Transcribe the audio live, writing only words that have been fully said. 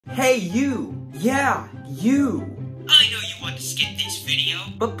Hey you! Yeah, you! I know you want to skip this video.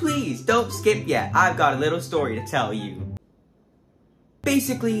 But please, don't skip yet. I've got a little story to tell you.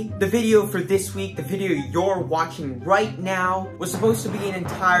 Basically, the video for this week, the video you're watching right now, was supposed to be an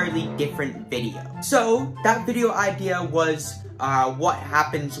entirely different video. So, that video idea was what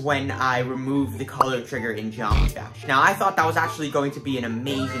happens when I remove the color trigger in Geometry Dash. Now, I thought that was actually going to be an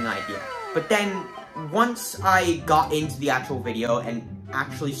amazing idea. But then, once I got into the actual video and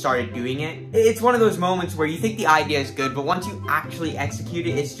actually started doing it, it's one of those moments where you think the idea is good, but once you actually execute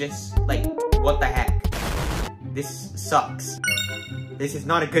it, it's just like, what the heck? This sucks. This is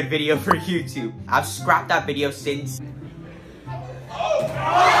not a good video for YouTube. I've scrapped that video since.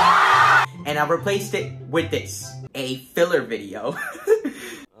 And I've replaced it with this, a filler video.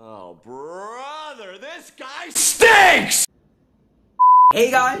 Oh, brother, this guy stinks! Hey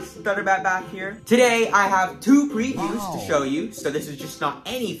guys, ThunderBat back here. Today I have two previews to show you. So this is just not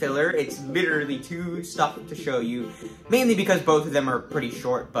any filler, it's literally two stuff to show you. Mainly because both of them are pretty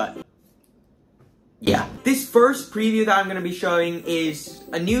short, but yeah. This first preview that I'm going to be showing is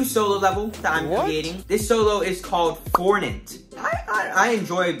a new solo level that I'm creating. This solo is called Fornint. I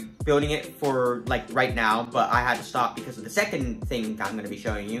enjoy building it for like right now, but I had to stop because of the second thing that I'm going to be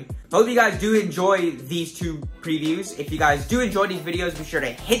showing you. Hope you guys do enjoy these two previews. If you guys do enjoy these videos, be sure to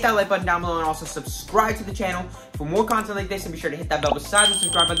hit that like button down below and also subscribe to the channel for more content like this, and be sure to hit that bell beside the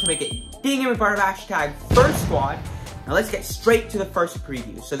subscribe button to make it ding and be part of hashtag First Squad. Now let's get straight to the first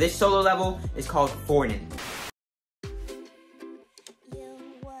preview. So this solo level is called Fornint.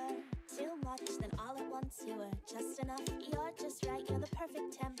 You were just enough, you're just right, you're the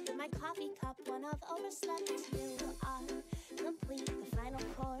perfect temp. In my coffee cup, one of overslept. You are complete, the final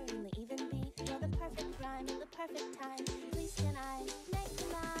chord and the even beat. You're the perfect rhyme and the perfect time. Please can I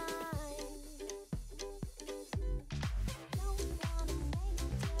make mine? Don't wanna make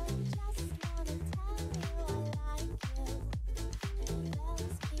you, just wanna tell you I like you.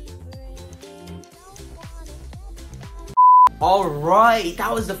 Let's keep ringing, don't wanna get back. Alright,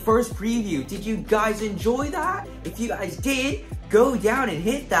 that was the first preview. Did you guys enjoy that? If you guys did, go down and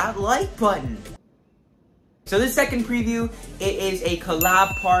hit that like button. So this second preview, it is a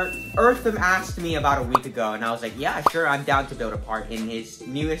collab part. Eartham asked me about a week ago, and I was like, yeah, sure, I'm down to build a part in his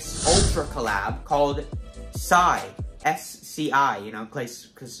newest ultra collab called Sci. S-C-I, you know,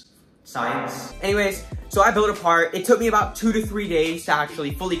 because science. Anyways, so I built a part. It took me about 2 to 3 days to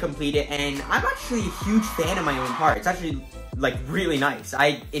actually fully complete it, and I'm actually a huge fan of my own part. It's actually like really nice.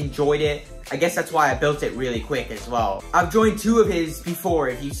 I enjoyed it. I guess that's why I built it really quick as well. I've joined 2 of his before,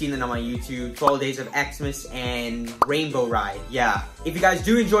 if you've seen them on my YouTube, 12 Days of Xmas and Rainbow Ride. Yeah. If you guys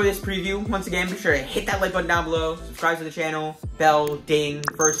do enjoy this preview, once again, be sure to hit that like button down below, subscribe to the channel, bell, ding,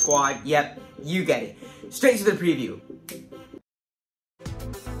 First Squad, yep, you get it. Straight to the preview.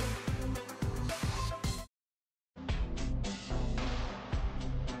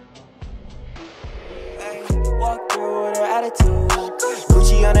 Walk through with her attitude.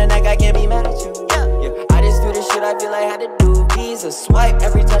 Gucci on her neck, I can't be mad at you. Yeah, I just do the shit I feel like I had to do. Visa swipe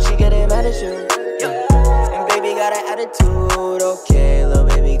every time she get mad at you. Yeah, and baby got an attitude. Okay, look.